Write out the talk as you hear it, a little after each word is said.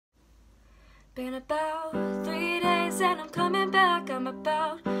Been about 3 days and I'm coming back. I'm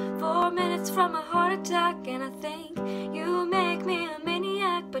about 4 minutes from a heart attack, and I think you make me a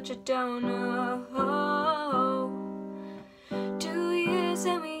maniac, but you don't know. 2 years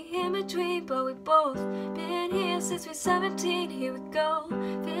and we in between, but we both been here since we're 17. Here we go,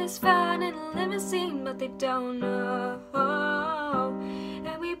 fist fight in a limousine, but they don't know.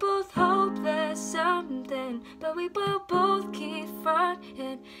 And we both hope there's something, but we both keep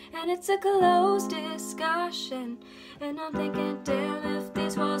fronting, and it's a closed discussion. And I'm thinking, damn, if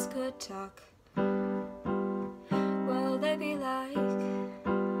these walls could talk, well, they'd be like,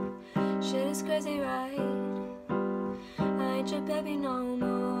 shit is crazy, right? I ain't your baby no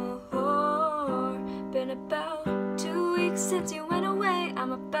more. Been about 2 weeks since you went away.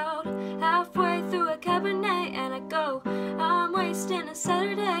 I'm about halfway through a Cabernet, and I go, I'm wasting a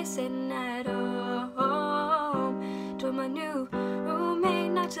Saturday sitting at home. Told my new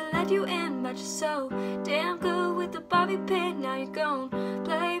roommate not to let you in, but you're so damn good with the bobby pin. Now you're gon'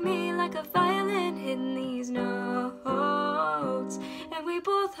 play me like a violin, hitting these notes. And we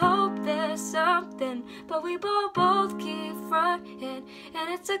both hope there's something, but we both keep fronting, and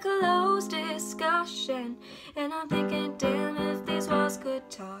it's a closed discussion. And I'm thinking, damn, if these walls could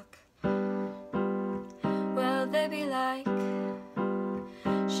talk, well, they'd be like,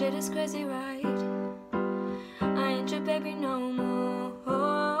 shit is crazy, right? I ain't your baby no more.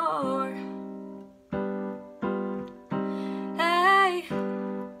 Hey,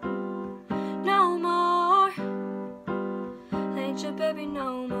 no more. I ain't your baby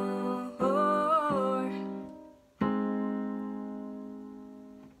no more.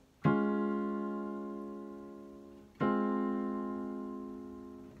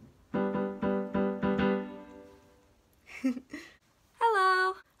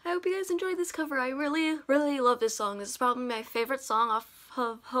 Hello! I hope you guys enjoyed this cover. I really love this song. This is probably my favorite song off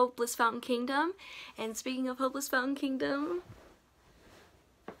of Hopeless Fountain Kingdom. And speaking of Hopeless Fountain Kingdom,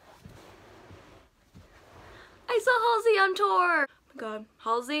 I saw Halsey on tour! Oh my god,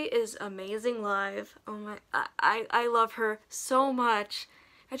 Halsey is amazing live. Oh my, I love her so much.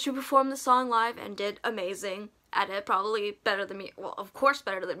 And she performed the song live and did amazing at it. Probably better than me. Well, of course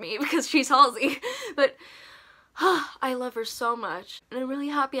better than me because she's Halsey. But I love her so much, and I'm really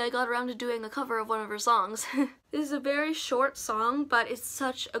happy I got around to doing a cover of one of her songs. This is a very short song, but it's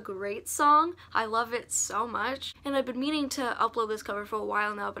such a great song. I love it so much, and I've been meaning to upload this cover for a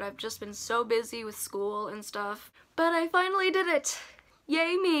while now, but I've just been so busy with school and stuff. But I finally did it!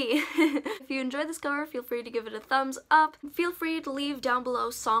 Yay me! If you enjoyed this cover, feel free to give it a thumbs up. Feel free to leave down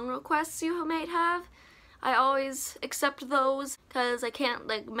below song requests you might have. I always accept those because I can't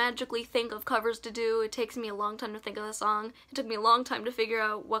like magically think of covers to do. It takes me a long time to think of a song. It took me a long time to figure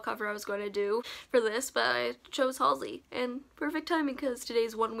out what cover I was going to do for this, but I chose Halsey. And perfect timing because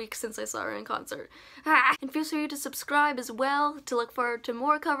today's 1 week since I saw her in concert. And feel free to subscribe as well to look forward to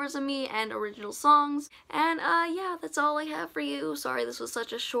more covers of me and original songs. And yeah, that's all I have for you. Sorry this was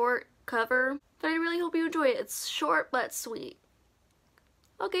such a short cover, but I really hope you enjoy it. It's short but sweet.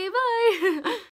 Okay, bye!